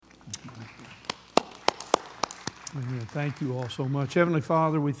Amen. Thank you all so much. Heavenly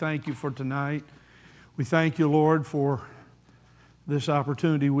Father, we thank you for tonight. We thank you, Lord, for this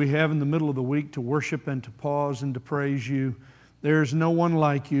opportunity we have in the middle of the week to worship and to pause and to praise you. There is no one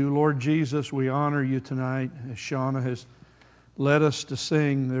like you. Lord Jesus, we honor you tonight. As Shauna has led us to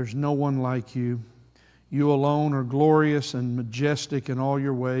sing, there's no one like you. You alone are glorious and majestic in all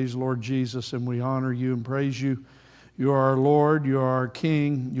your ways, Lord Jesus, and we honor you and praise you. You are our Lord, you are our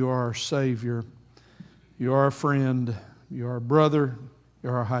King, you are our Savior. You are our friend, you are our brother,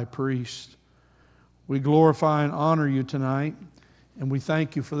 you are our high priest. We glorify and honor you tonight, and we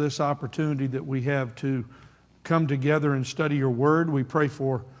thank you for this opportunity that we have to come together and study your word. We pray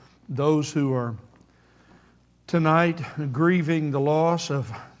for those who are tonight grieving the loss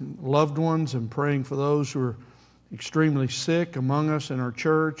of loved ones and praying for those who are extremely sick among us in our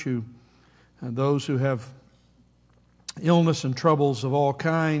church, and those who have illness and troubles of all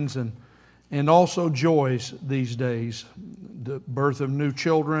kinds, and also joys these days, the birth of new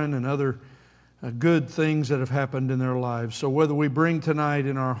children and other good things that have happened in their lives. So whether we bring tonight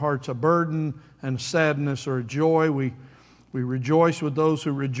in our hearts a burden and sadness or a joy, we rejoice with those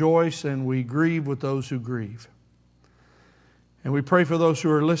who rejoice and we grieve with those who grieve. And we pray for those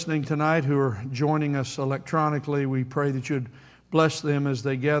who are listening tonight, who are joining us electronically. We pray that you'd bless them as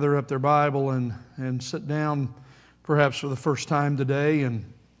they gather up their Bible and sit down perhaps for the first time today and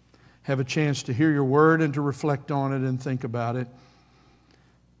have a chance to hear your word and to reflect on it and think about it.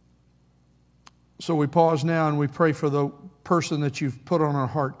 So we pause now and we pray for the person that you've put on our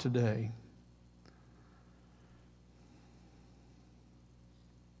heart today.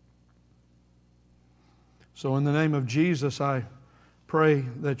 So in the name of Jesus, I pray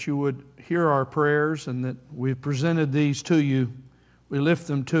that you would hear our prayers and that we've presented these to you. We lift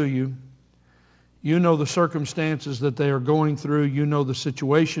them to you. You know the circumstances that they are going through. You know the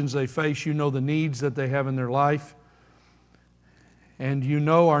situations they face. You know the needs that they have in their life. And you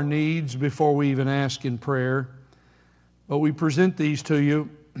know our needs before we even ask in prayer. But we present these to you.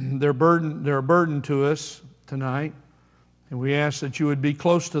 They're a burden to us tonight. And we ask that you would be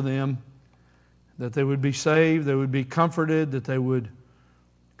close to them, that they would be saved, they would be comforted, that they would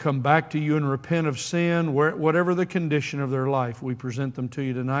come back to you and repent of sin, whatever the condition of their life. We present them to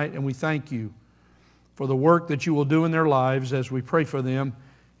you tonight, and we thank you for the work that you will do in their lives as we pray for them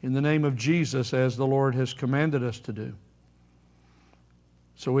in the name of Jesus, as the Lord has commanded us to do.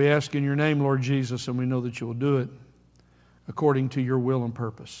 So we ask in your name, Lord Jesus, and we know that you will do it according to your will and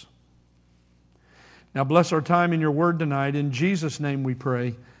purpose. Now bless our time in your word tonight. In Jesus' name we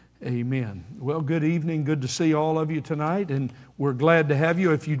pray, amen. Well, good evening. Good to see all of you tonight, and we're glad to have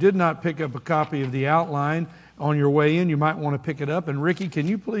you. If you did not pick up a copy of the outline on your way in, you might want to pick it up. And Ricky, can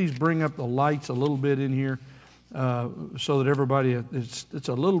you please bring up the lights a little bit in here so that everybody, it's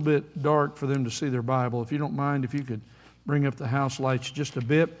a little bit dark for them to see their Bible. If you don't mind, if you could bring up the house lights just a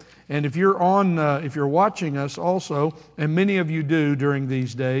bit. And if you're if you're watching us also, and many of you do during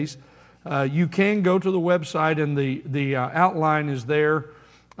these days, you can go to the website, and the outline is there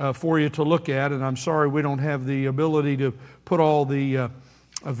for you to look at. And I'm sorry we don't have the ability to put all the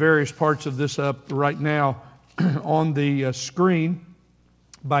various parts of this up right now on the screen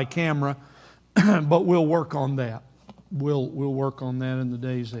by camera, but we'll work on that. We'll work on that in the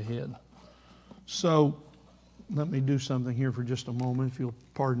days ahead. So let me do something here for just a moment, if you'll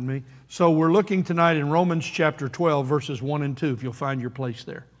pardon me. So we're looking tonight in Romans chapter 12, verses 1 and 2, if you'll find your place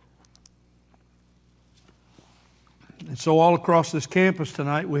there. And so all across this campus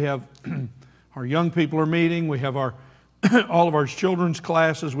tonight, we have our young people are meeting. We have all of our children's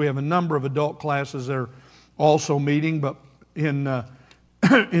classes. We have a number of adult classes that are also meeting. But in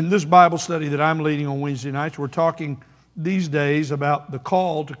this Bible study that I'm leading on Wednesday nights, we're talking these days about the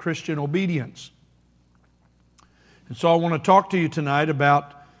call to Christian obedience. And so I want to talk to you tonight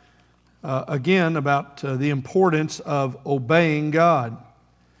about, the importance of obeying God.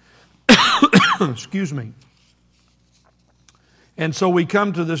 Excuse me. And so we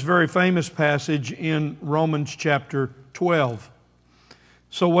come to this very famous passage in Romans chapter 12.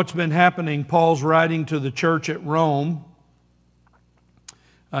 So what's been happening, Paul's writing to the church at Rome.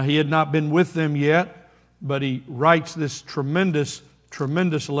 He had not been with them yet, but he writes this tremendous,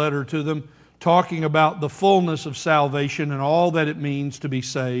 tremendous letter to them, talking about the fullness of salvation and all that it means to be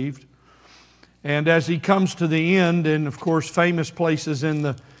saved. And as he comes to the end, and of course famous places in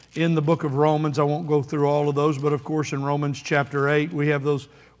the book of Romans, I won't go through all of those, but of course in Romans chapter 8, we have those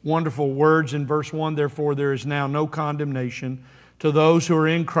wonderful words in verse 1, therefore there is now no condemnation to those who are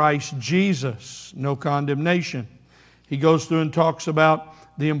in Christ Jesus, no condemnation. He goes through and talks about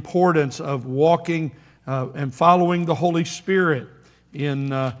the importance of walking and following the Holy Spirit in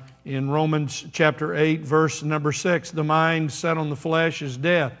in Romans chapter 8, verse number 6. The mind set on the flesh is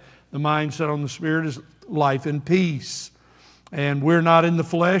death. The mind set on the Spirit is life and peace. And we're not in the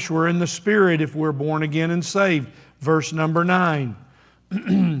flesh, we're in the Spirit if we're born again and saved. Verse number 9.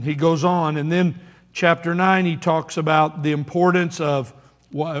 He goes on, and then chapter 9, he talks about the importance of,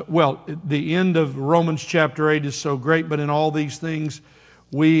 well, the end of Romans chapter 8 is so great, but in all these things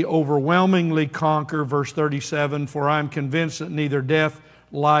we overwhelmingly conquer. Verse 37, for I am convinced that neither death,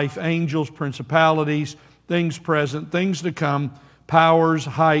 life, angels, principalities, things present, things to come, powers,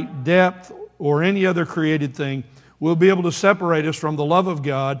 height, depth, or any other created thing will be able to separate us from the love of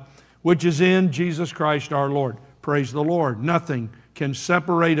God, which is in Jesus Christ our Lord. Praise the Lord. Nothing can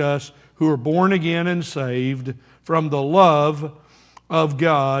separate us who are born again and saved from the love of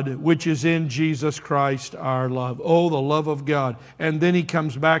God, which is in Jesus Christ our love. Oh, the love of God. And then he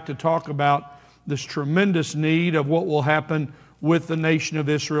comes back to talk about this tremendous need of what will happen with the nation of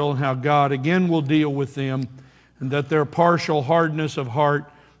Israel and how God again will deal with them, and that their partial hardness of heart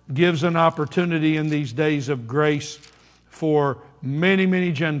gives an opportunity in these days of grace for many,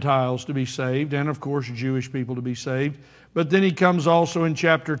 many Gentiles to be saved, and of course Jewish people to be saved. But then he comes also in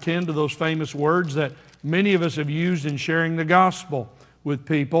chapter 10 to those famous words that many of us have used in sharing the gospel with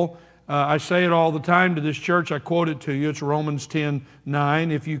people. I say it all the time to this church. I quote it to you. It's Romans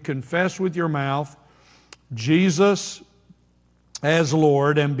 10:9. If you confess with your mouth Jesus as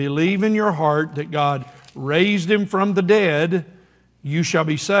Lord and believe in your heart that God raised Him from the dead, you shall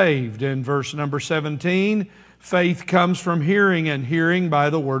be saved. In verse number 17, faith comes from hearing, and hearing by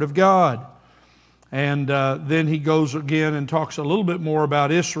the Word of God. And then he goes again and talks a little bit more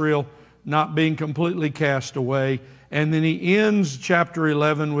about Israel not being completely cast away. And then he ends chapter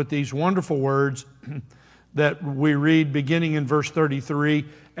 11 with these wonderful words that we read beginning in verse 33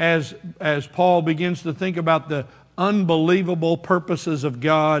 as Paul begins to think about the unbelievable purposes of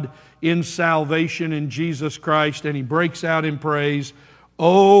God in salvation in Jesus Christ. And he breaks out in praise.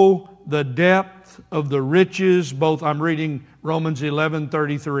 Oh, the depth of the riches, both, I'm reading Romans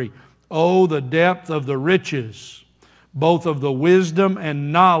 11:33. Oh, the depth of the riches, both of the wisdom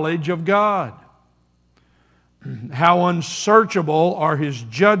and knowledge of God. How unsearchable are His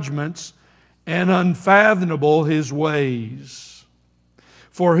judgments and unfathomable His ways.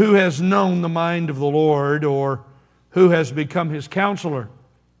 For who has known the mind of the Lord, or who has become His counselor,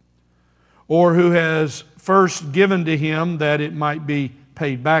 or who has first given to Him that it might be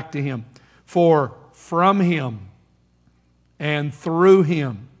paid back to Him? For from Him and through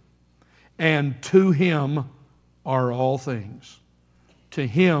Him and to Him are all things. To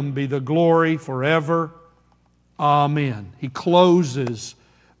Him be the glory forever. Amen. He closes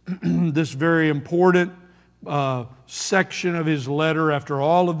this very important section of his letter after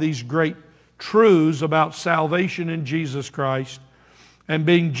all of these great truths about salvation in Jesus Christ and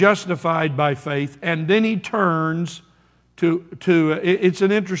being justified by faith. And then he turns to it's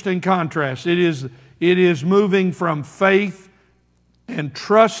an interesting contrast. It is moving from faith and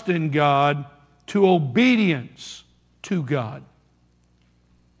trust in God to obedience to God.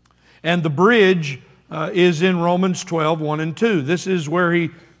 And the bridge is in Romans 12:1 and 2. This is where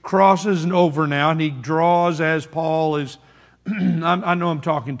he crosses over now, and he draws as Paul is. I know I'm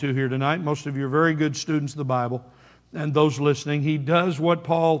talking to here tonight. Most of you are very good students of the Bible, and those listening. He does what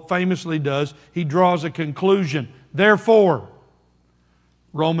Paul famously does. He draws a conclusion. Therefore,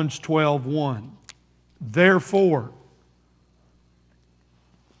 Romans 12:1. Therefore,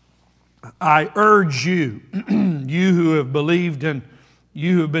 I urge you, you who have believed and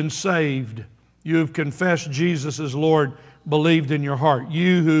you who have been saved, you have confessed Jesus as Lord, believed in your heart,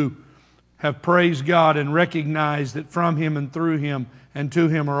 you who have praised God and recognized that from Him and through Him and to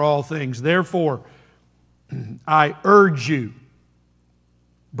Him are all things. Therefore, I urge you,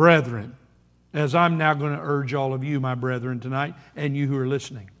 brethren, as I'm now going to urge all of you, my brethren, tonight, and you who are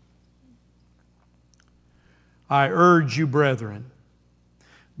listening. I urge you, brethren,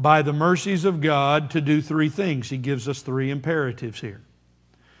 by the mercies of God, to do three things. He gives us three imperatives here.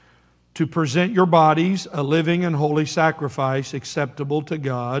 To present your bodies a living and holy sacrifice acceptable to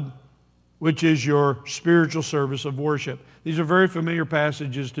God, which is your spiritual service of worship. These are very familiar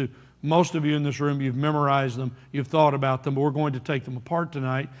passages to most of you in this room. You've memorized them, you've thought about them, but we're going to take them apart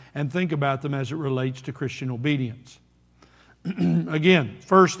tonight and think about them as it relates to Christian obedience. Again,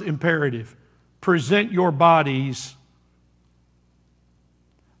 first imperative, present your bodies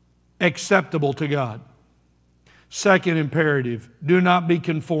acceptable to God. Second imperative, do not be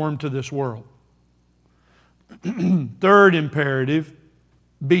conformed to this world. Third imperative,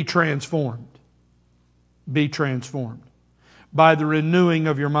 be transformed. Be transformed by the renewing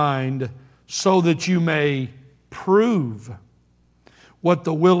of your mind, so that you may prove what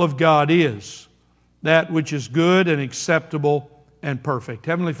the will of God is, that which is good and acceptable and perfect.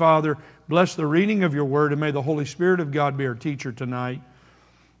 Heavenly Father, bless the reading of your word, and may the Holy Spirit of God be our teacher tonight.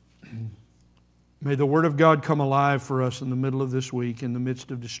 May the word of God come alive for us in the middle of this week, in the midst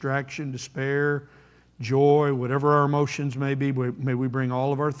of distraction, despair, joy, whatever our emotions may be. May we bring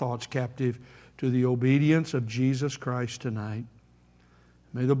all of our thoughts captive to the obedience of Jesus Christ tonight.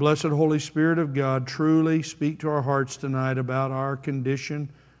 May the blessed Holy Spirit of God truly speak to our hearts tonight about our condition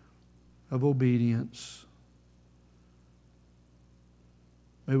of obedience.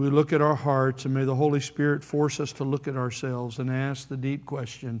 May we look at our hearts, and may the Holy Spirit force us to look at ourselves and ask the deep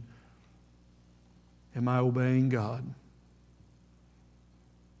question, am I obeying God?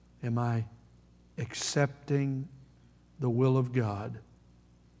 Am I accepting the will of God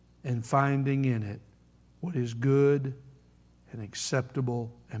and finding in it what is good and acceptable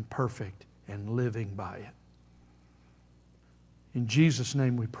and perfect and living by it? In Jesus'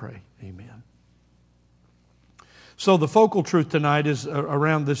 name we pray. Amen. So the focal truth tonight is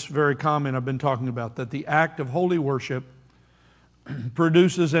around this very comment I've been talking about, that the act of holy worship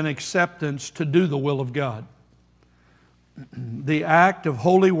produces an acceptance to do the will of God. The act of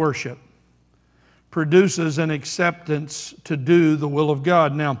holy worship produces an acceptance to do the will of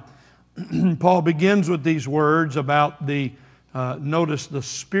God. Now, Paul begins with these words about notice the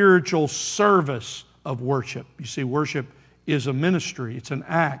spiritual service of worship. You see, worship is a ministry. It's an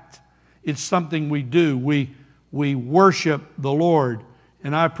act. It's something we do. We worship the Lord.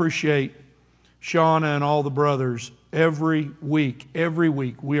 And I appreciate Shauna and all the brothers every week. Every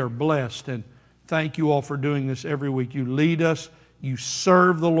week we are blessed. And thank you all for doing this every week. You lead us, you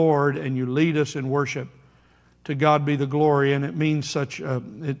serve the Lord, and you lead us in worship. To God be the glory. And it means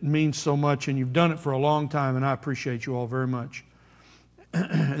so much. And you've done it for a long time. And I appreciate you all very much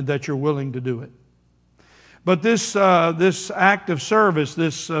that you're willing to do it. But this act of service,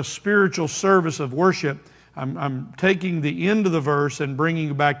 this spiritual service of worship, I'm taking the end of the verse and bringing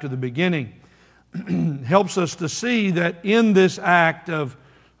it back to the beginning. Helps us to see that in this act of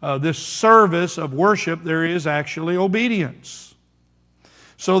this service of worship, there is actually obedience.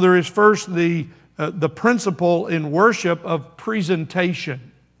 So there is first the principle in worship of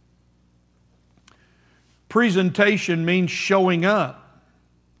presentation. Presentation means showing up.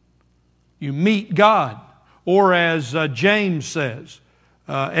 You meet God. Or as James says,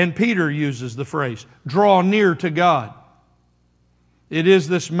 and Peter uses the phrase, draw near to God. It is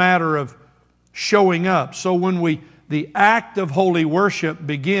this matter of showing up. So when the act of holy worship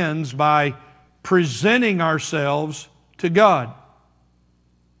begins by presenting ourselves to God.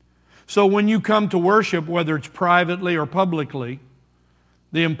 So when you come to worship, whether it's privately or publicly,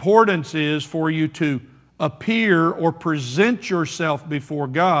 the importance is for you to appear or present yourself before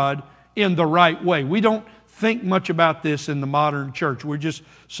God in the right way. We don't think much about this in the modern church. We're just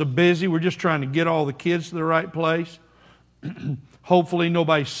so busy. We're just trying to get all the kids to the right place. Hopefully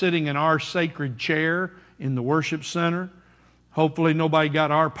nobody's sitting in our sacred chair in the worship center. Hopefully nobody got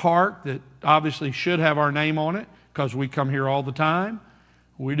our park that obviously should have our name on it because we come here all the time.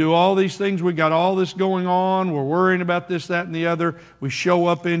 We do all these things. We got all this going on. We're worrying about this, that, and the other. We show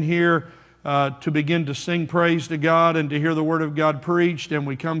up in here to begin to sing praise to God and to hear the Word of God preached, and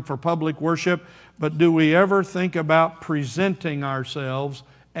we come for public worship. But do we ever think about presenting ourselves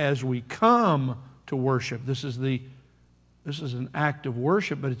as we come to worship? This is an act of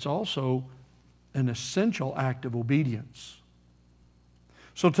worship, but it's also an essential act of obedience.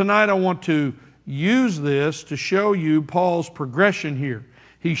 So tonight I want to use this to show you Paul's progression here.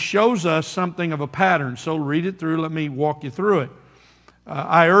 He shows us something of a pattern. So read it through. Let me walk you through it.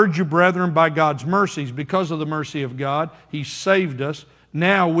 I urge you, brethren, by God's mercies, because of the mercy of God, He saved us.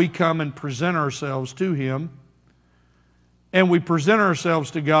 Now we come and present ourselves to Him. And we present ourselves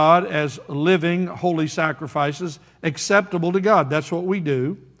to God as living, holy sacrifices, acceptable to God. That's what we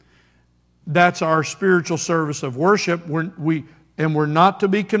do. That's our spiritual service of worship. We're not to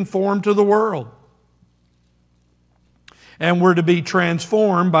be conformed to the world. And we're to be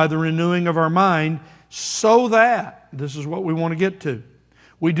transformed by the renewing of our mind so that, this is what we want to get to,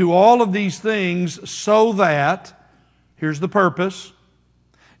 we do all of these things so that, here's the purpose,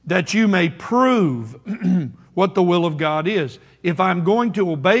 that you may prove what the will of God is. If I'm going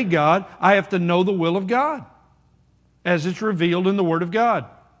to obey God, I have to know the will of God as it's revealed in the Word of God.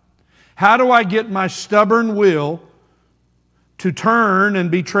 How do I get my stubborn will to turn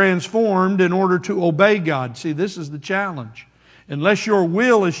and be transformed in order to obey God? See, this is the challenge. Unless your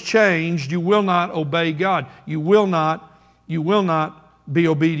will is changed, you will not obey God. You will not be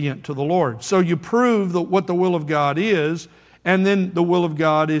obedient to the Lord. So you prove what the will of God is, and then the will of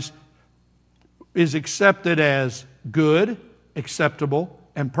God is accepted as good, acceptable,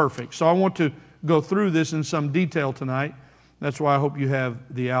 and perfect. So I want to go through this in some detail tonight. That's why I hope you have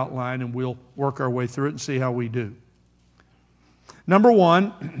the outline, and we'll work our way through it and see how we do. Number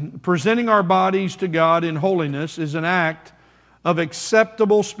one, presenting our bodies to God in holiness is an act of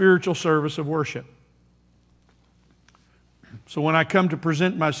acceptable spiritual service of worship. So when I come to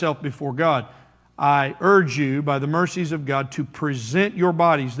present myself before God, I urge you, by the mercies of God, to present your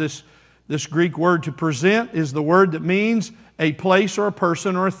bodies. This Greek word to present is the word that means a place or a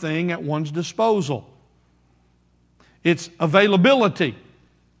person or a thing at one's disposal. It's availability.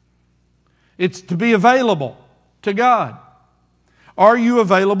 It's to be available to God. Are you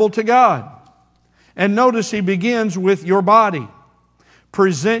available to God? And notice he begins with your body.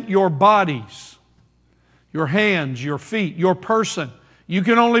 Present your bodies, your hands, your feet, your person. You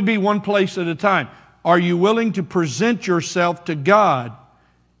can only be one place at a time. Are you willing to present yourself to God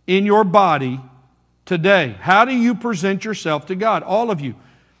in your body today? How do you present yourself to God? All of you.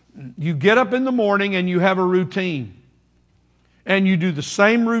 You get up in the morning and you have a routine. And you do the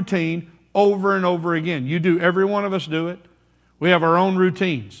same routine over and over again. You do, every one of us do it. We have our own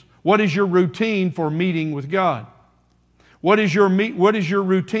routines. What is your routine for meeting with God? What is your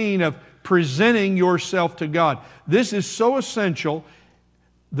routine of presenting yourself to God? This is so essential.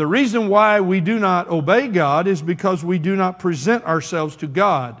 The reason why we do not obey God is because we do not present ourselves to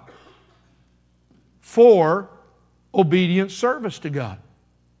God for obedient service to God.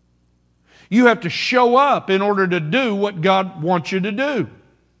 You have to show up in order to do what God wants you to do.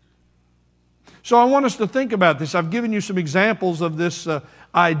 So I want us to think about this. I've given you some examples of this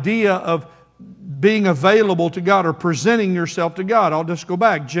idea of being available to God or presenting yourself to God. I'll just go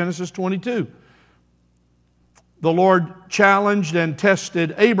back. Genesis 22. The Lord challenged and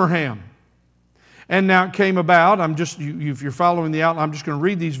tested Abraham. And now it came about, if you're following the outline, I'm just going to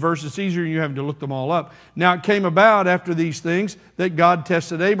read these verses. It's easier than you having to look them all up. Now it came about after these things that God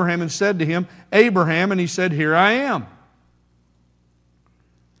tested Abraham and said to him, Abraham, and he said, here I am.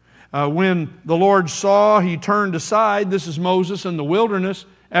 When the Lord saw, he turned aside. This is Moses in the wilderness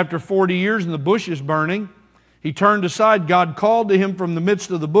after 40 years and the bush is burning. He turned aside. God called to him from the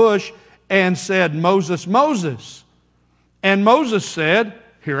midst of the bush and said, Moses, Moses. And Moses said,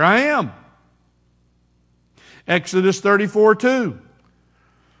 here I am. Exodus 34:2.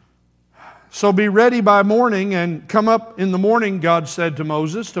 So be ready by morning and come up in the morning, God said to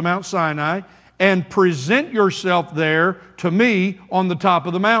Moses, to Mount Sinai, and present yourself there to me on the top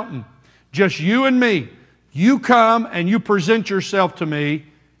of the mountain. Just you and me. You come and you present yourself to me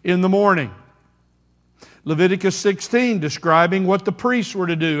in the morning. Leviticus 16, describing what the priests were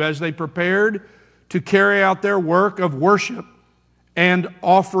to do as they prepared to carry out their work of worship and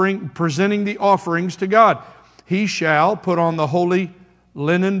presenting the offerings to God. He shall put on the holy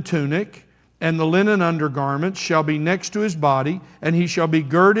linen tunic, and the linen undergarments shall be next to his body, and he shall be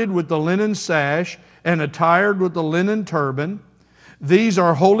girded with the linen sash and attired with the linen turban. These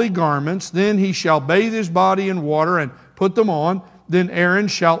are holy garments. Then he shall bathe his body in water and put them on. Then Aaron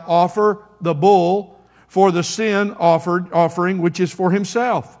shall offer the bull for the sin offering, which is for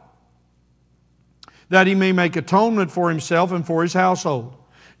himself, that he may make atonement for himself and for his household.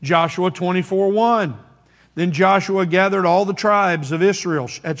 Joshua 24:1. Then Joshua gathered all the tribes of Israel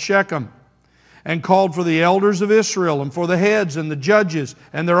at Shechem and called for the elders of Israel and for the heads and the judges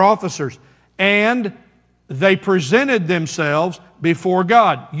and their officers. And they presented themselves before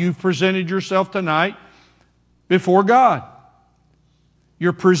God. You've presented yourself tonight before God.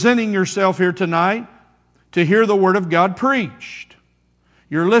 You're presenting yourself here tonight to hear the Word of God preached.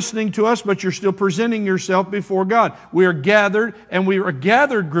 You're listening to us, but you're still presenting yourself before God. We are gathered, and we are a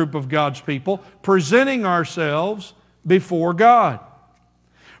gathered group of God's people, presenting ourselves before God.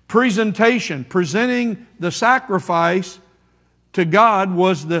 Presentation, presenting the sacrifice to God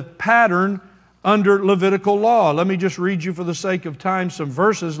was the pattern under Levitical law. Let me just read you for the sake of time some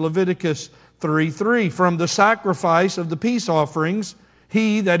verses. Leviticus 3:3. From the sacrifice of the peace offerings,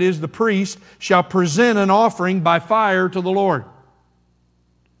 he, that is the priest, shall present an offering by fire to the Lord.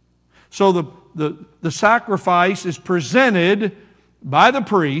 So the sacrifice is presented by the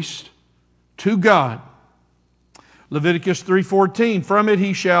priest to God. Leviticus 3:14, from it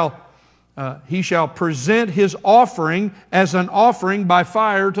he shall present his offering as an offering by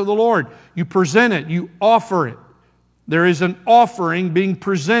fire to the Lord. You present it, you offer it. There is an offering being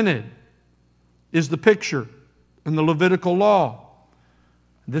presented, is the picture in the Levitical law.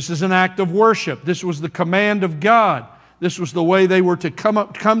 This is an act of worship. This was the command of God. This was the way they were to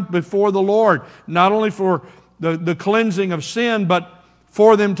come before the Lord, not only for the cleansing of sin, but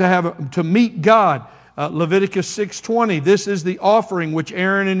for them to meet God. Leviticus 6:20, this is the offering which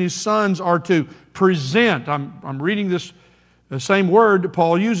Aaron and his sons are to present. I'm reading this The same word that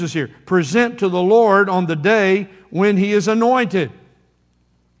Paul uses here. Present to the Lord on the day when He is anointed.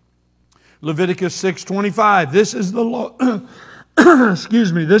 Leviticus 6:25. This is the law.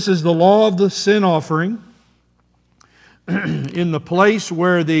 Excuse me. This is the law of the sin offering in the place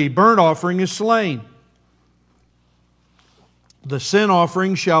where the burnt offering is slain. The sin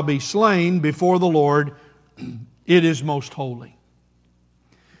offering shall be slain before the Lord. It is most holy.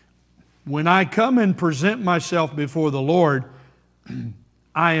 When I come and present myself before the Lord,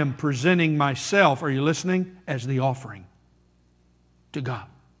 I am presenting myself, are you listening, as the offering to God.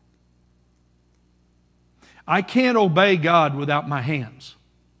 I can't obey God without my hands.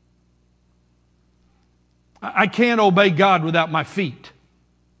 I can't obey God without my feet.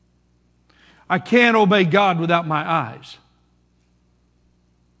 I can't obey God without my eyes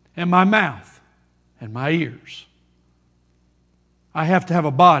and my mouth and my ears. I have to have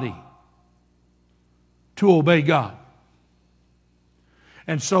a body to obey God.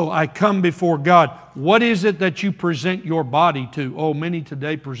 And so I come before God. What is it that you present your body to? Oh, many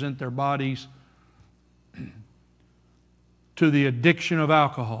today present their bodies to the addiction of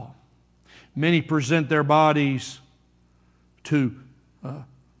alcohol. Many present their bodies to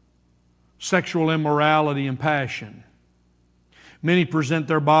sexual immorality and passion. Many present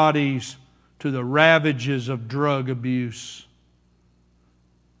their bodies to the ravages of drug abuse,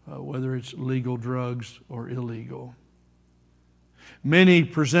 whether it's legal drugs or illegal. Many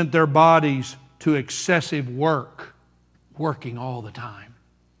present their bodies to excessive work, working all the time,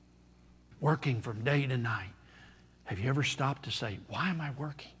 working from day to night. Have you ever stopped to say, why am I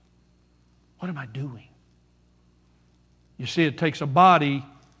working? What am I doing? You see, it takes a body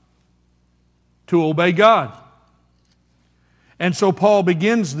to obey God. And so Paul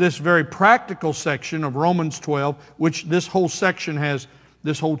begins this very practical section of Romans 12, which this whole section has,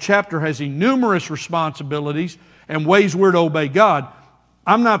 this whole chapter has numerous responsibilities and ways we're to obey God.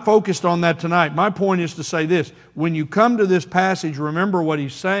 I'm not focused on that tonight. My point is to say this. When you come to this passage, remember what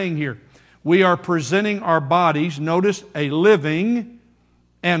he's saying here. We are presenting our bodies, notice, a living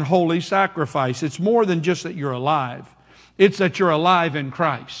and holy sacrifice. It's more than just that you're alive. It's that you're alive in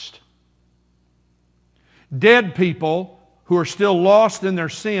Christ. Dead people who are still lost in their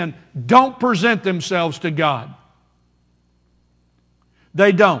sin don't present themselves to God.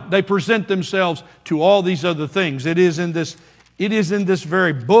 They don't. They present themselves to all these other things. It is in this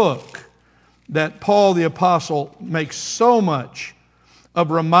very book that Paul the Apostle makes so much of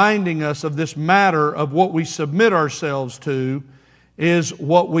reminding us of this matter of what we submit ourselves to is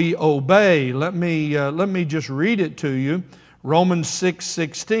what we obey. Let me just read it to you. Romans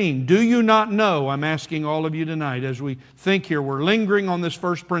 6:16. Do you not know, I'm asking all of you tonight as we think here, we're lingering on this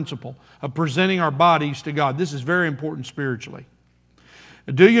first principle of presenting our bodies to God. This is very important spiritually.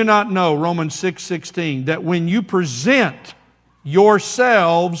 Do you not know, Romans 6:16, that when you present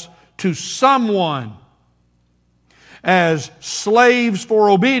yourselves to someone as slaves for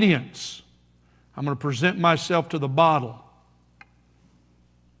obedience, I'm going to present myself to the bottle.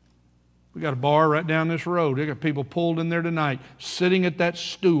 We got a bar right down this road. They got people pulled in there tonight, sitting at that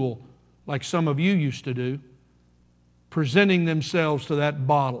stool like some of you used to do, presenting themselves to that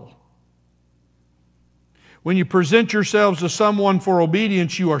bottle. When you present yourselves to someone for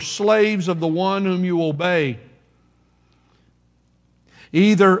obedience, you are slaves of the one whom you obey,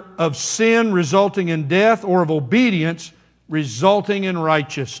 either of sin resulting in death or of obedience resulting in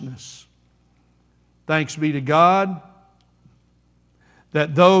righteousness. Thanks be to God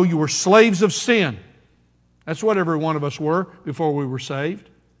that though you were slaves of sin, that's what every one of us were before we were saved.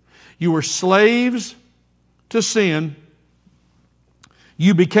 You were slaves to sin.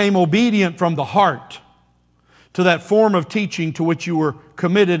 You became obedient from the heart to that form of teaching to which you were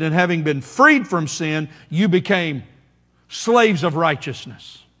committed, and having been freed from sin, you became slaves of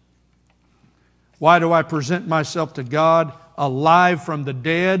righteousness. Why do I present myself to God? Alive from the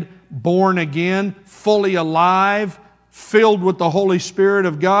dead, born again, fully alive, filled with the Holy Spirit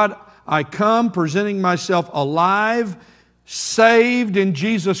of God. I come presenting myself alive, saved in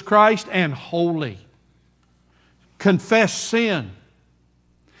Jesus Christ, and holy. Confess sin.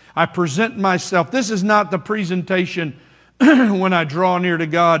 I present myself. This is not the presentation when I draw near to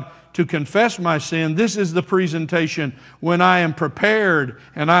God to confess my sin. This is the presentation when I am prepared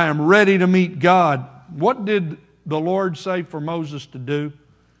and I am ready to meet God. What did the Lord say for Moses to do?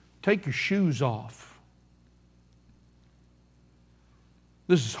 Take your shoes off.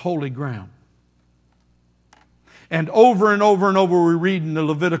 This is holy ground. And over and over and over we read in the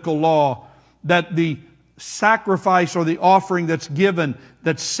Levitical law that the sacrifice or the offering that's given,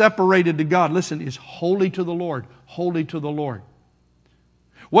 that's separated to God, listen, is holy to the Lord. Holy to the Lord.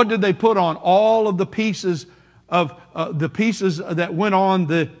 What did they put on? All of the pieces of the pieces that went on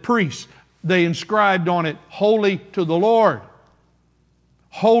the priests. They inscribed on it, "Holy to the Lord."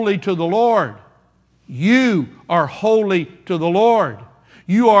 Holy to the Lord. You are holy to the Lord.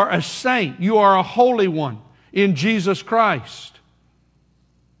 You are a saint. You are a holy one in Jesus Christ.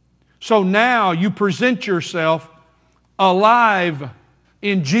 So now you present yourself alive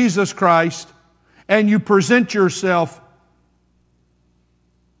in Jesus Christ, and you present yourself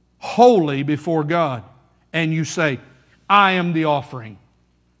holy before God. And you say, "I am the offering.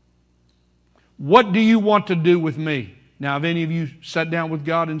 What do you want to do with me?" Now, if any of you sat down with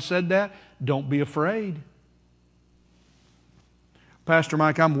God and said that, don't be afraid. "Pastor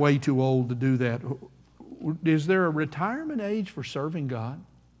Mike, I'm way too old to do that." Is there a retirement age for serving God?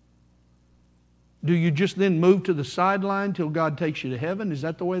 Do you just then move to the sideline till God takes you to heaven? Is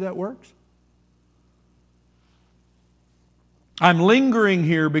that the way that works? I'm lingering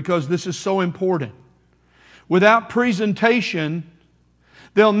here because this is so important. Without presentation,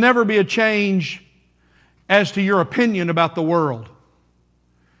 there'll never be a change as to your opinion about the world.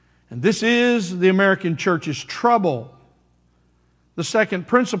 And this is the American church's trouble. The second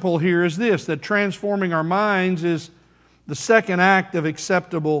principle here is this, that transforming our minds is the second act of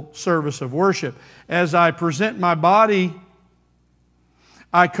acceptable service of worship. As I present my body,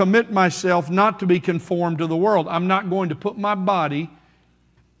 I commit myself not to be conformed to the world. I'm not going to put my body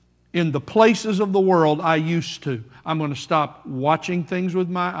in the places of the world I used to. I'm going to stop watching things with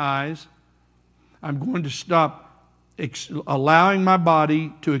my eyes. I'm going to stop allowing my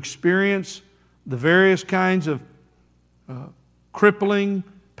body to experience the various kinds of crippling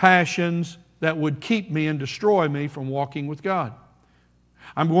passions that would keep me and destroy me from walking with God.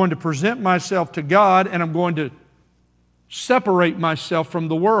 I'm going to present myself to God, and I'm going to separate myself from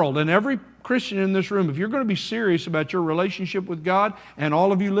the world. And every Christian in this room, if you're going to be serious about your relationship with God, and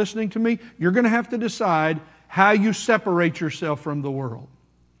all of you listening to me, you're going to have to decide how you separate yourself from the world.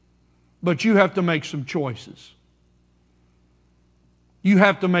 But you have to make some choices. You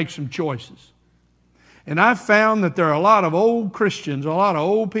have to make some choices. And I've found that there are a lot of old Christians, a lot of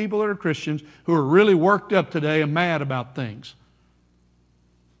old people that are Christians who are really worked up today and mad about things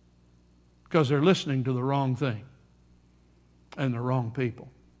because they're listening to the wrong thing and the wrong people.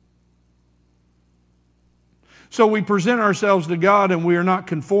 So we present ourselves to God, and we are not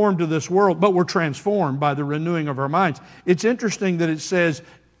conformed to this world, but we're transformed by the renewing of our minds. It's interesting that it says,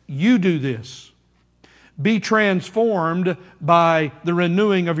 you do this. Be transformed by the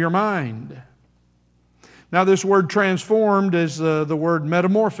renewing of your mind. Now, this word transformed is the word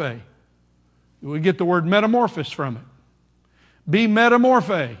metamorphe. We get the word metamorphosis from it. Be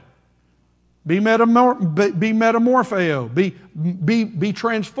metamorphe. Be metamorpheo. Be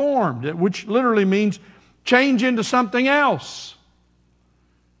transformed, which literally means change into something else.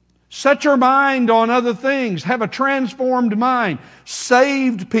 Set your mind on other things. Have a transformed mind.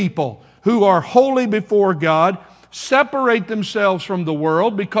 Saved people who are holy before God separate themselves from the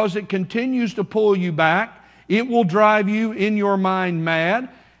world because it continues to pull you back. It will drive you in your mind mad.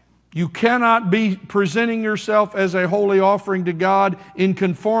 You cannot be presenting yourself as a holy offering to God in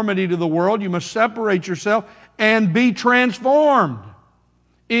conformity to the world. You must separate yourself and be transformed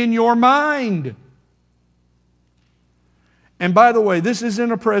in your mind. And by the way, this is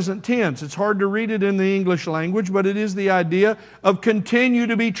in a present tense. It's hard to read it in the English language, but it is the idea of continue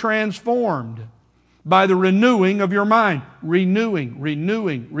to be transformed by the renewing of your mind. Renewing,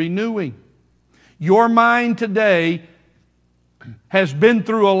 renewing, renewing. Your mind today has been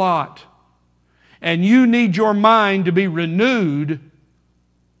through a lot, and you need your mind to be renewed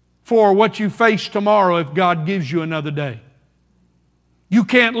for what you face tomorrow if God gives you another day. You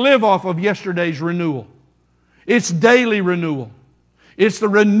can't live off of yesterday's renewal. It's daily renewal. It's the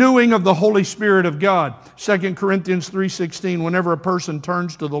renewing of the Holy Spirit of God. 2 Corinthians 3:16, whenever a person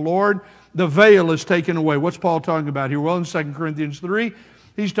turns to the Lord, the veil is taken away. What's Paul talking about here? Well, in 2 Corinthians 3,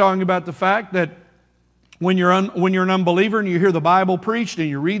 he's talking about the fact that when you're an unbeliever and you hear the Bible preached and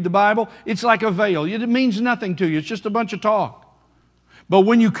you read the Bible, it's like a veil. It means nothing to you. It's just a bunch of talk. But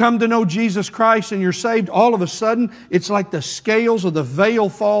when you come to know Jesus Christ and you're saved, all of a sudden, it's like the scales of the veil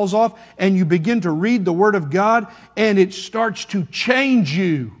falls off and you begin to read the Word of God and it starts to change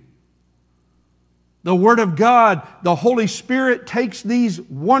you. The Word of God, the Holy Spirit takes these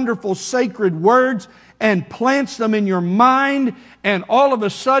wonderful sacred words and plants them in your mind, and all of a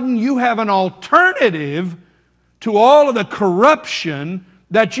sudden you have an alternative to all of the corruption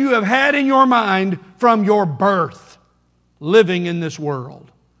that you have had in your mind from your birth, living in this world.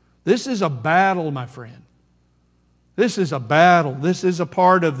 This is a battle, my friend. This is a battle. This is a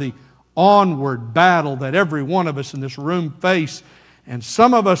part of the onward battle that every one of us in this room face. And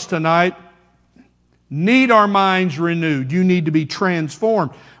some of us tonight need our minds renewed. You need to be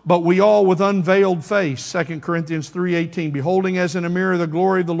transformed. But we all with unveiled face, 2 Corinthians 3:18, beholding as in a mirror the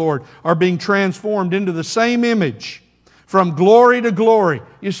glory of the Lord, are being transformed into the same image from glory to glory.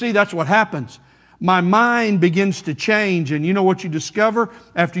 You see, that's what happens. My mind begins to change, and you know what you discover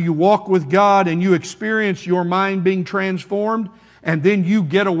after you walk with God and you experience your mind being transformed, and then you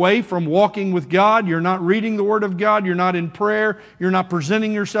get away from walking with God. You're not reading the Word of God. You're not in prayer. You're not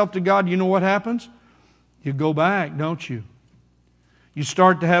presenting yourself to God. You know what happens? You go back, don't you? You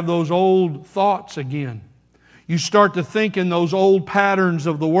start to have those old thoughts again. You start to think in those old patterns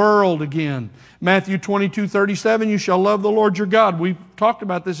of the world again. Matthew 22:37, you shall love the Lord your God. We've talked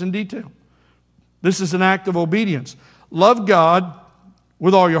about this in detail. This is an act of obedience. Love God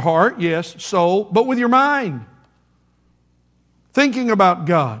with all your heart, yes, soul, but with your mind. Thinking about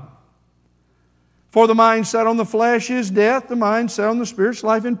God. For the mind set on the flesh is death, the mind set on the Spirit's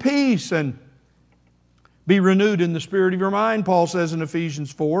life and peace. And be renewed in the spirit of your mind, Paul says in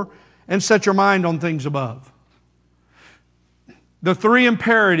Ephesians 4, and set your mind on things above. The three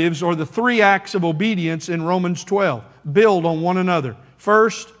imperatives or the three acts of obedience in Romans 12 build on one another.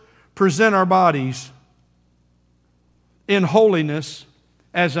 First, present our bodies in holiness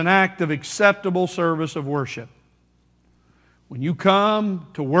as an act of acceptable service of worship. When you come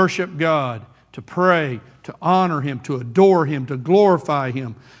to worship God, to pray, to honor Him, to adore Him, to glorify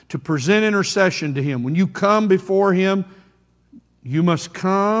Him, to present intercession to Him, when you come before Him, you must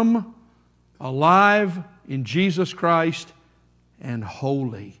come alive in Jesus Christ and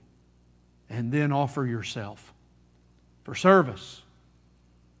holy, and then offer yourself for service.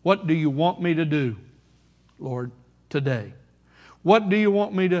 What do you want me to do, Lord, today? What do you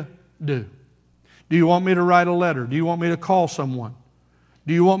want me to do? Do you want me to write a letter? Do you want me to call someone?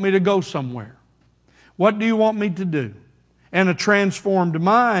 Do you want me to go somewhere? What do you want me to do? And a transformed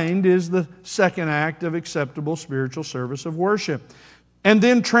mind is the second act of acceptable spiritual service of worship. And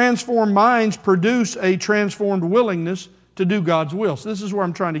then transformed minds produce a transformed willingness to do God's will. So this is where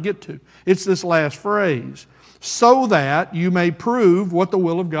I'm trying to get to. It's this last phrase. So that you may prove what the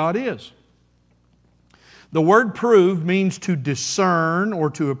will of God is. The word prove means to discern or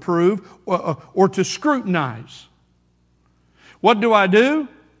to approve or to scrutinize. What do?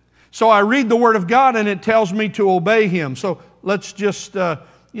 So I read the Word of God and it tells me to obey Him. So let's just, let's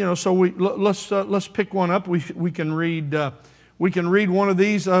pick one up. We can read one of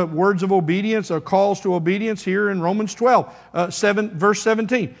these words of obedience, or calls to obedience here in Romans 12, verse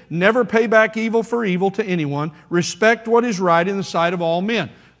 17. Never pay back evil for evil to anyone. Respect what is right in the sight of all men.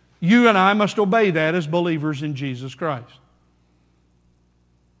 You and I must obey that as believers in Jesus Christ.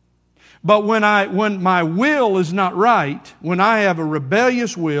 But when my will is not right, when I have a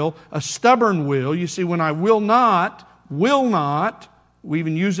rebellious will, a stubborn will, you see, when I will not, we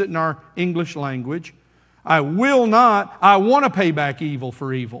even use it in our English language, I want to pay back evil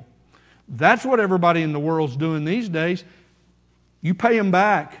for evil. That's what everybody in the world's doing these days. You pay them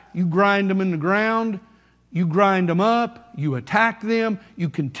back. You grind them in the ground. You grind them up. You attack them. You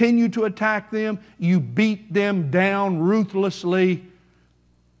continue to attack them. You beat them down ruthlessly.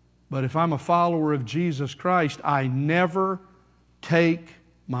 But if I'm a follower of Jesus Christ, I never take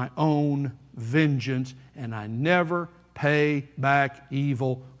my own vengeance, and I never pay back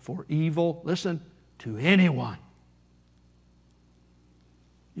evil for evil. Listen, to anyone.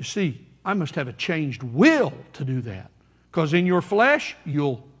 You see, I must have a changed will to do that. Because in your flesh,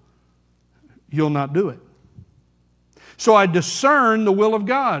 you'll not do it. So I discern the will of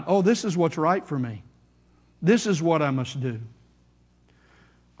God. Oh, this is what's right for me. This is what I must do.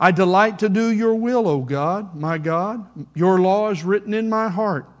 I delight to do your will, O God, my God. Your law is written in my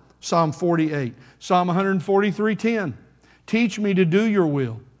heart. Psalm 48. Psalm 143:10. Teach me to do your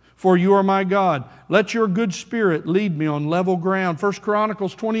will, for you are my God. Let your good spirit lead me on level ground. 1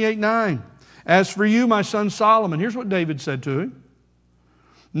 Chronicles 28:9. As for you, my son Solomon, here's what David said to him.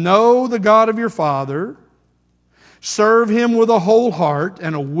 Know the God of your father. Serve Him with a whole heart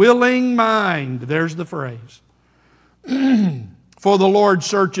and a willing mind. There's the phrase. For the Lord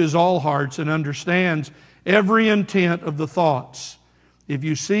searches all hearts and understands every intent of the thoughts. If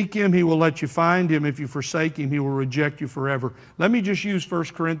you seek Him, He will let you find Him. If you forsake Him, He will reject you forever. Let me just use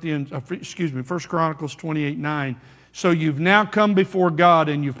 1 Chronicles 28:9. So you've now come before God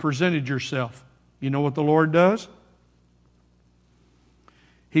and you've presented yourself. You know what the Lord does?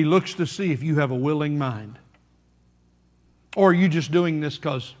 He looks to see if you have a willing mind. Or are you just doing this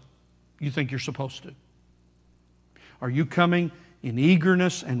because you think you're supposed to? Are you coming in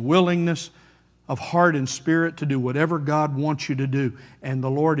eagerness and willingness of heart and spirit to do whatever God wants you to do? And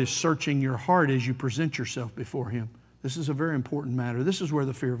the Lord is searching your heart as you present yourself before Him. This is a very important matter. This is where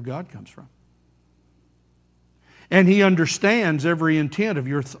the fear of God comes from. And He understands every intent of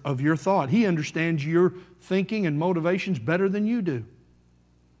your thought. He understands your thinking and motivations better than you do.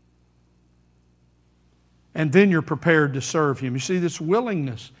 And then you're prepared to serve Him. You see, this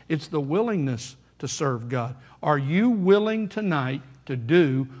willingness, it's the willingness to serve God. Are you willing tonight to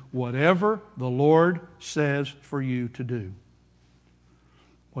do whatever the Lord says for you to do?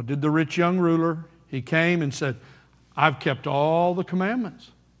 What did the rich young ruler? He came and said, I've kept all the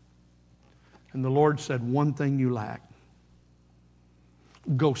commandments. And the Lord said, one thing you lack.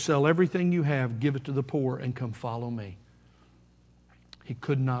 Go sell everything you have, give it to the poor, and come follow me. He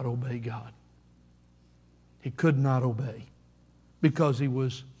could not obey God. He could not obey because he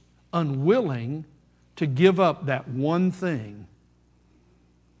was unwilling to give up that one thing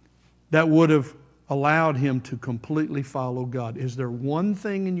that would have allowed him to completely follow God. Is there one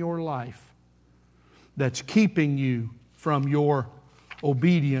thing in your life that's keeping you from your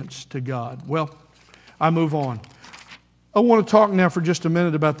obedience to God? Well, I move on. I want to talk now for just a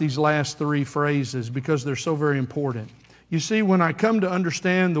minute about these last three phrases because they're so very important. You see, when I come to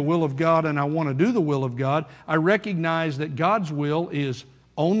understand the will of God and I want to do the will of God, I recognize that God's will is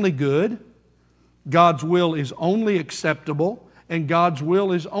only good, God's will is only acceptable, and God's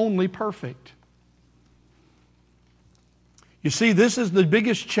will is only perfect. You see, this is the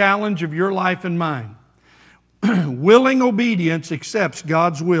biggest challenge of your life and mine. Willing obedience accepts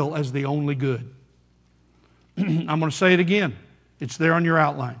God's will as the only good. I'm going to say it again. It's there on your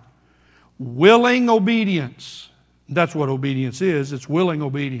outline. Willing obedience. That's what obedience is. It's willing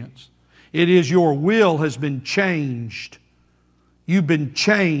obedience. It is your will has been changed. You've been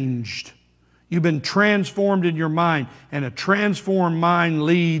changed. You've been transformed in your mind. And a transformed mind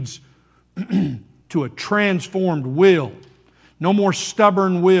leads to a transformed will. No more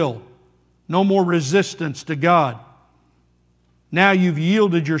stubborn will. No more resistance to God. Now you've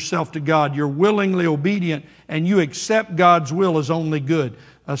yielded yourself to God. You're willingly obedient and you accept God's will as only good.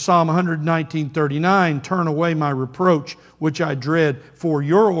 Psalm 119:39, turn away my reproach, which I dread, for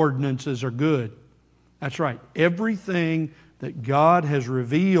your ordinances are good. That's right. Everything that God has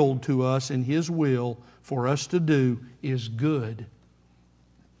revealed to us in His will for us to do is good.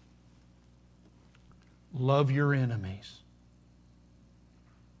 Love your enemies.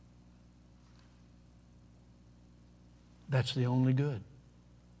 That's the only good.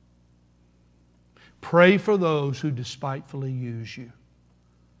 Pray for those who despitefully use you.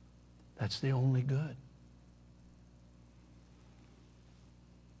 That's the only good.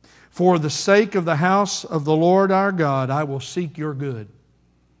 For the sake of the house of the Lord our God, I will seek your good.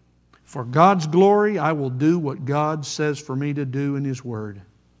 For God's glory, I will do what God says for me to do in His Word.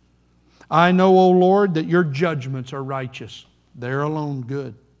 I know, O Lord, that your judgments are righteous. They're alone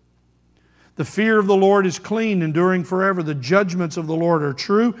good. The fear of the Lord is clean, enduring forever. The judgments of the Lord are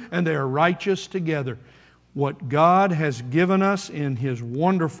true, and they are righteous together. What God has given us in His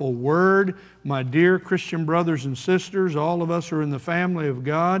wonderful Word, my dear Christian brothers and sisters, all of us who are in the family of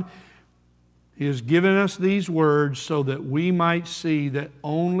God, He has given us these words so that we might see that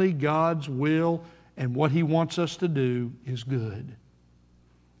only God's will and what He wants us to do is good.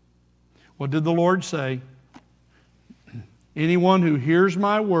 What did the Lord say? Anyone who hears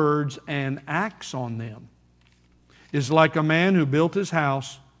my words and acts on them is like a man who built his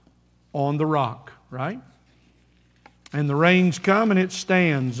house on the rock, right? And the rains come and it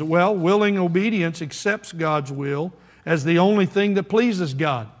stands. Well, willing obedience accepts God's will as the only thing that pleases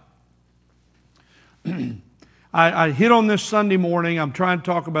God. I hit on this Sunday morning. I'm trying to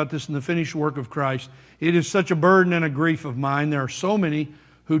talk about this in the finished work of Christ. It is such a burden and a grief of mine. There are so many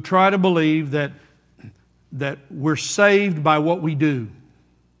who try to believe that we're saved by what we do.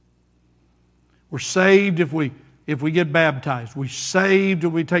 We're saved if we get baptized. We're saved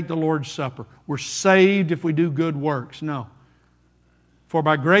if we take the Lord's Supper. We're saved if we do good works. No. For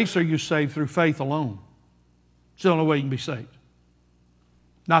by grace are you saved through faith alone. It's the only way you can be saved.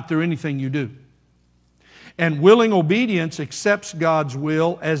 Not through anything you do. And willing obedience accepts God's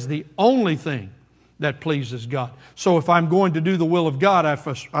will as the only thing that pleases God. So if I'm going to do the will of God,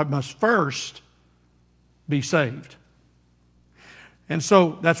 I must first be saved. And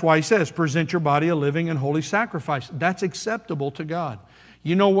so that's why He says, present your body a living and holy sacrifice. That's acceptable to God.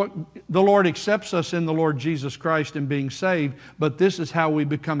 You know what? The Lord accepts us in the Lord Jesus Christ in being saved, but this is how we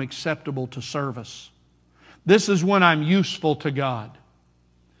become acceptable to service. This is when I'm useful to God.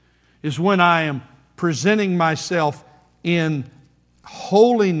 Is when I am presenting myself in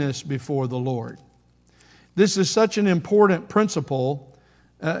holiness before the Lord. This is such an important principle,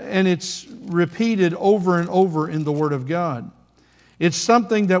 and it's repeated over and over in the Word of God. It's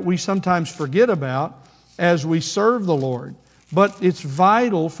something that we sometimes forget about as we serve the Lord, but it's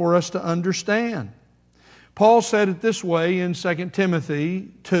vital for us to understand. Paul said it this way in 2 Timothy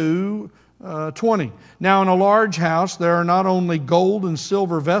 2:20. Now in a large house there are not only gold and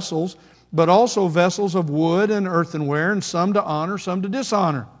silver vessels, but also vessels of wood and earthenware, and some to honor, some to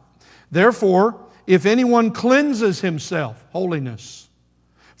dishonor. Therefore, if anyone cleanses himself, holiness,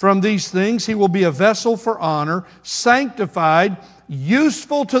 from these things, he will be a vessel for honor, sanctified,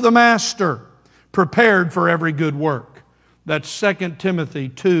 useful to the master, prepared for every good work. That's 2 Timothy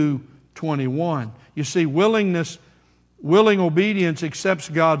 2:21. You see, willing obedience accepts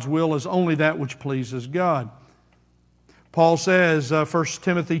God's will as only that which pleases God. Paul says, 1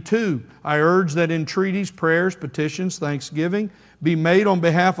 Timothy 2, I urge that entreaties, prayers, petitions, thanksgiving be made on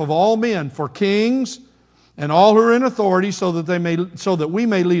behalf of all men, for kings and all who are in authority, so that we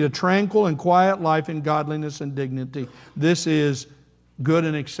may lead a tranquil and quiet life in godliness and dignity. This is good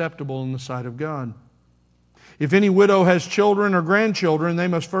and acceptable in the sight of God. If any widow has children or grandchildren, they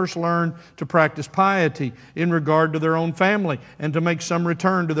must first learn to practice piety in regard to their own family and to make some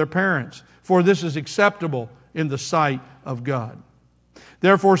return to their parents, for this is acceptable in the sight of God.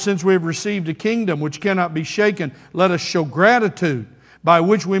 Therefore, since we have received a kingdom which cannot be shaken, let us show gratitude, by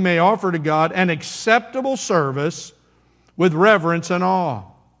which we may offer to God an acceptable service with reverence and awe.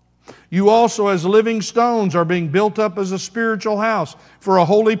 You also, as living stones, are being built up as a spiritual house for a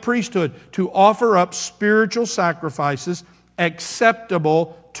holy priesthood, to offer up spiritual sacrifices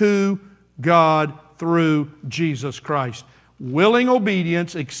acceptable to God through Jesus Christ. Willing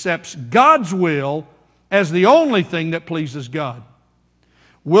obedience accepts God's will as the only thing that pleases God.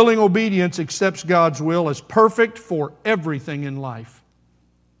 Willing obedience accepts God's will as perfect for everything in life.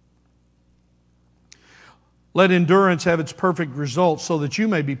 Let endurance have its perfect results so that you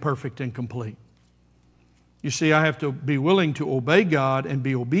may be perfect and complete. You see, I have to be willing to obey God and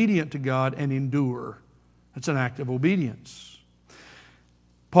be obedient to God and endure. That's an act of obedience.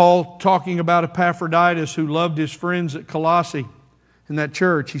 Paul, talking about Epaphroditus, who loved his friends at Colossae in that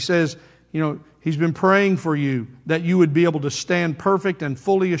church, he says, he's been praying for you that you would be able to stand perfect and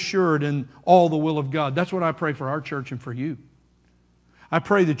fully assured in all the will of God. That's what I pray for our church and for you. I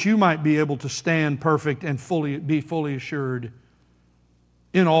pray that you might be able to stand perfect and be fully assured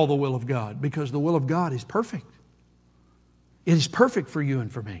in all the will of God, because the will of God is perfect. It is perfect for you and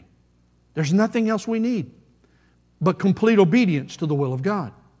for me. There's nothing else we need but complete obedience to the will of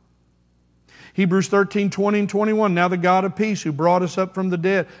God. Hebrews 13:20 and 21. Now the God of peace, who brought up from the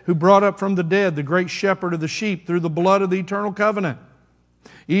dead the great shepherd of the sheep through the blood of the eternal covenant,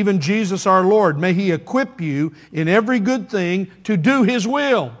 even Jesus our Lord, may He equip you in every good thing to do His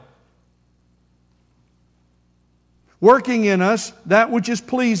will, working in us that which is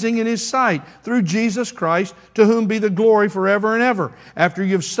pleasing in His sight, through Jesus Christ, to whom be the glory forever and ever. After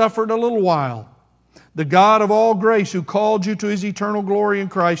you have suffered a little while, the God of all grace, who called you to His eternal glory in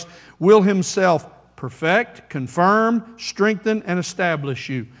Christ, will Himself perfect, confirm, strengthen, and establish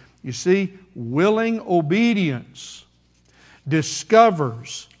you. You see, willing obedience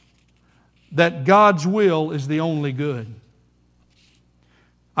discovers that God's will is the only good.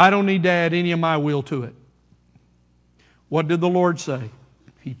 I don't need to add any of my will to it. What did the Lord say?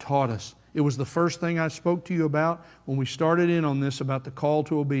 He taught us. It was the first thing I spoke to you about when we started in on this, about the call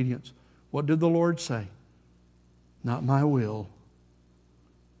to obedience. What did the Lord say? Not my will,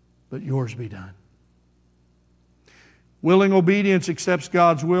 but yours be done. Willing obedience accepts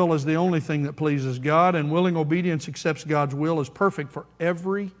God's will as the only thing that pleases God, and willing obedience accepts God's will as perfect for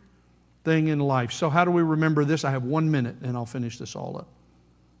everything in life. So how do we remember this? I have 1 minute and I'll finish this all up.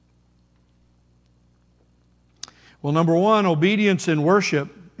 Well, number one, obedience in worship,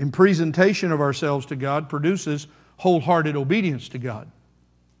 in presentation of ourselves to God, produces wholehearted obedience to God.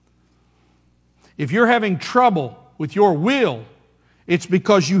 If you're having trouble with your will, it's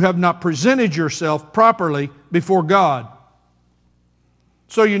because you have not presented yourself properly before God.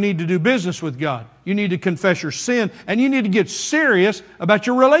 So you need to do business with God. You need to confess your sin, and you need to get serious about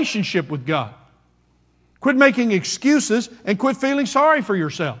your relationship with God. Quit making excuses and quit feeling sorry for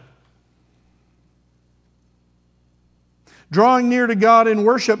yourself. Drawing near to God in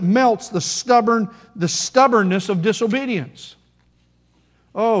worship melts the stubbornness of disobedience.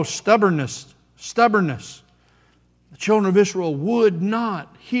 Oh, stubbornness. The children of Israel would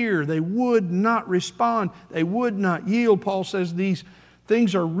not hear. They would not respond. They would not yield. Paul says these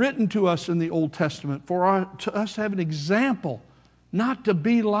things are written to us in the Old Testament to us to have an example, not to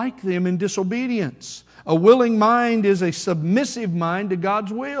be like them in disobedience. A willing mind is a submissive mind to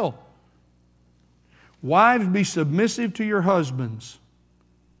God's will. Wives, be submissive to your husbands.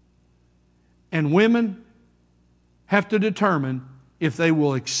 And women have to determine if they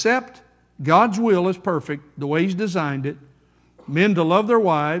will accept God's will as perfect, the way He's designed it, men to love their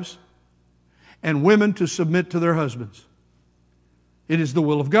wives, and women to submit to their husbands. It is the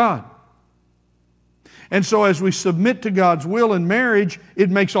will of God. And so as we submit to God's will in marriage, it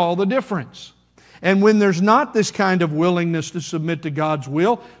makes all the difference. And when there's not this kind of willingness to submit to God's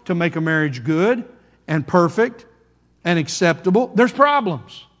will to make a marriage good and perfect and acceptable, there's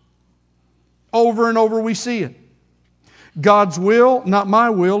problems. Over and over we see it. God's will, not my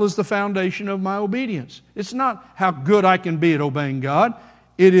will, is the foundation of my obedience. It's not how good I can be at obeying God.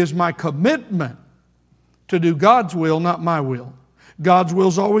 It is my commitment to do God's will, not my will. God's will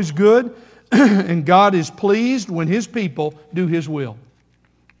is always good, and God is pleased when His people do His will.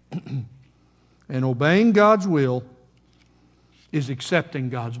 And obeying God's will is accepting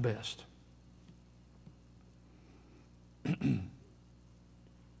God's best.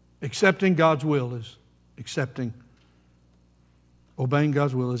 Accepting God's will is obeying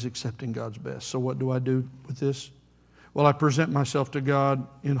God's will is accepting God's best. So what do I do with this? Well, I present myself to God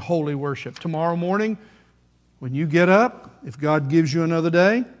in holy worship. Tomorrow morning, when you get up, if God gives you another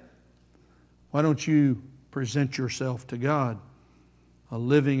day, why don't you present yourself to God, a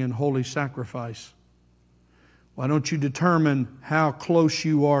living and holy sacrifice? Why don't you determine how close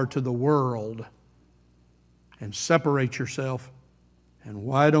you are to the world and separate yourself? And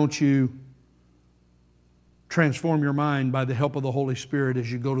why don't you transform your mind by the help of the Holy Spirit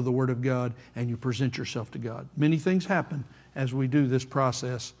as you go to the Word of God and you present yourself to God? Many things happen as we do this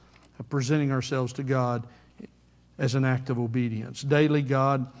process of presenting ourselves to God as an act of obedience. Daily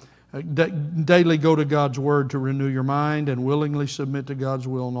go to God's Word to renew your mind and willingly submit to God's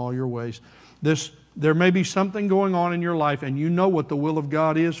will in all your ways. There may be something going on in your life and you know what the will of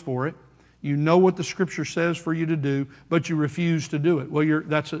God is for it. You know what the Scripture says for you to do, but you refuse to do it. Well,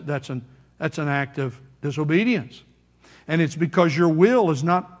 that's an act of disobedience. And it's because your will is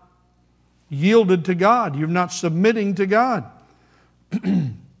not yielded to God. You're not submitting to God.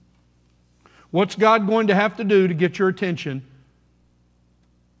 What's God going to have to do to get your attention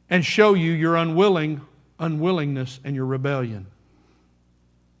and show you your unwillingness and your rebellion?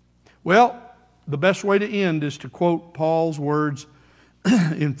 Well, the best way to end is to quote Paul's words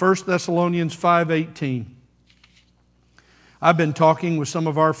in 1 Thessalonians 5:18. I've been talking with some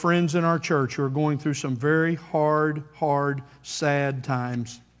of our friends in our church who are going through some very hard, sad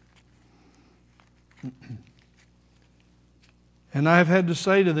times. And I have had to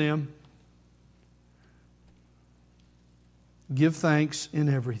say to them, give thanks in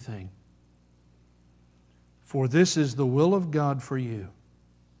everything, for this is the will of God for you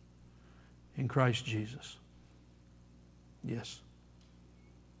in Christ Jesus. Yes.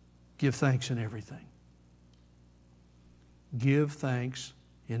 Give thanks in everything. Give thanks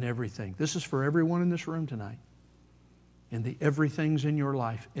in everything. This is for everyone in this room tonight. And the everythings in your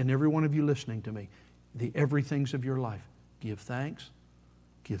life, and every one of you listening to me, the everythings of your life. Give thanks.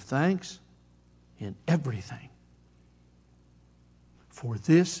 Give thanks in everything. For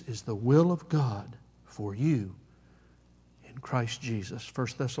this is the will of God for you in Christ Jesus.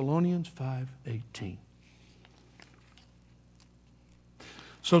 1 Thessalonians 5:18.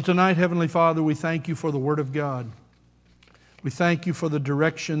 So tonight, Heavenly Father, we thank You for the Word of God. We thank You for the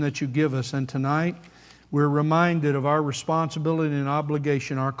direction that You give us. And tonight, we're reminded of our responsibility and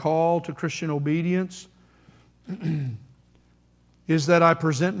obligation. Our call to Christian obedience is that I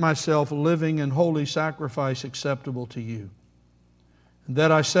present myself living and holy sacrifice acceptable to You.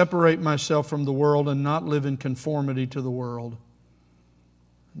 That I separate myself from the world and not live in conformity to the world.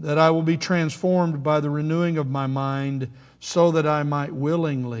 That I will be transformed by the renewing of my mind so that I might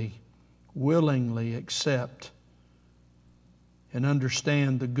willingly accept and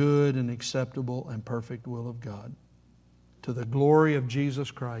understand the good and acceptable and perfect will of God. To the glory of Jesus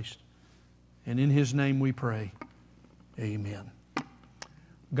Christ. And in His name we pray. Amen.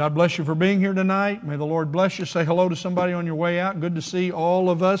 God bless you for being here tonight. May the Lord bless you. Say hello to somebody on your way out. Good to see all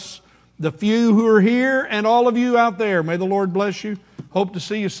of us, the few who are here and all of you out there. May the Lord bless you. Hope to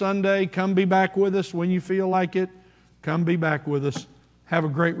see you Sunday. Come be back with us when you feel like it. Come be back with us. Have a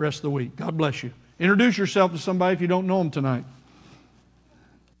great rest of the week. God bless you. Introduce yourself to somebody if you don't know them tonight.